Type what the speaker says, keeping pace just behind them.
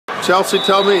Chelsea,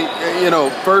 tell me,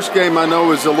 first game I know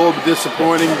was a little bit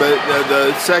disappointing, but the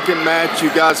second match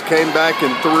you guys came back in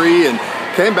 3 and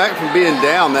came back from being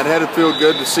down. That had to feel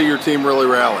good to see your team really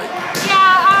rally.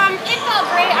 Yeah, it felt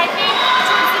great. I think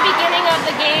towards the beginning of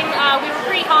the game we were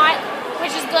pretty hot,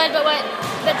 which is good, but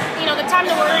the time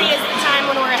to worry is the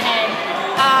time when we're ahead.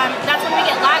 That's when we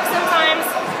get lax sometimes,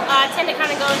 tend to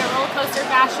kind of go in a roller coaster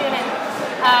fashion and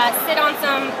sit on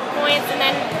some points and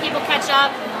then people catch up.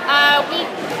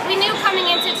 We knew coming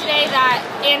into today that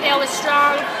Andale was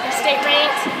strong, they're state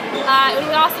ranked, and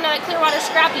we also know that Clearwater's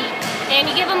scrappy. And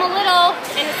you give them a little,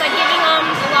 and it's like giving them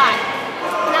a lot.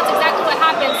 And that's exactly what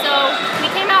happened. So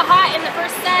we came out hot in the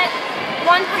first set,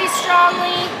 won pretty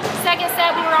strongly. Second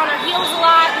set, we were on our heels a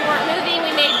lot, we weren't moving,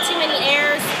 we made too many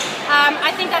errors.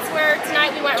 I think that's where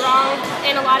tonight we went wrong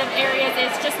in a lot of areas,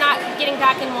 is just not getting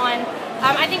back in one.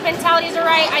 I think mentalities are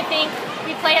right. I think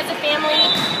we play as a family,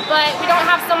 but we don't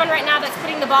have someone right now that's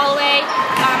putting the ball away.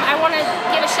 I want to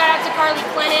give a shout out to Carly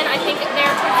Clinton. I think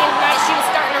there towards the end of the night she was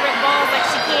starting to rip balls like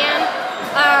she can.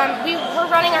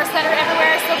 We're running our setter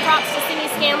everywhere, so props to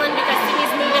Sydney Scanlon because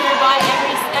Sydney's moving her butt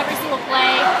every single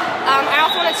play. I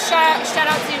also want to shout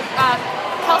out to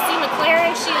Kelsey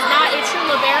McLaren. She is not a true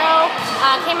libero.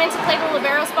 Came in to play the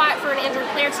libero spot for an injured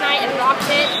player tonight and rocked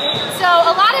it. So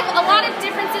a lot of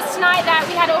differences tonight that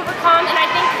we had to overcome, and I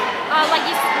think like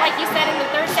you said in the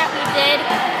third set we did.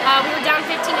 We were down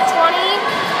 15 to 20.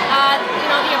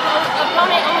 The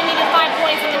opponent only needed 5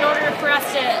 points, and in order for us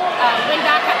to win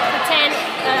back up for 10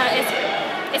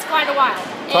 is quite a while.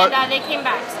 And they came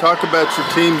back. Talk about your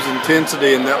team's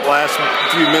intensity in that last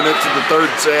few minutes of the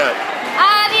third set.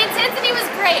 The intensity was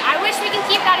great. I wish we can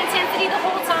keep that intensity the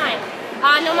whole time.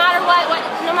 No matter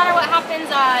what happens,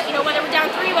 whether we're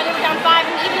down 3, whether we're down 5,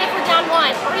 and even if we're down 1,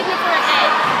 or even if we're ahead,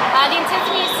 the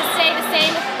intensity needs to stay the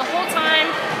same the whole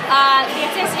time. The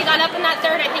intensity got up in that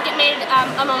third. I think it made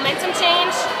a momentum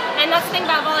change, and that's the thing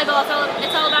about volleyball.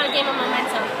 It's all about a game of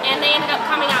momentum. And they ended up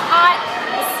coming out hot,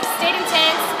 stayed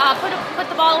intense, put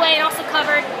the ball away, and also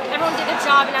covered. Everyone did their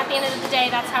job, and at the end of the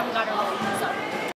day, that's how we got our win.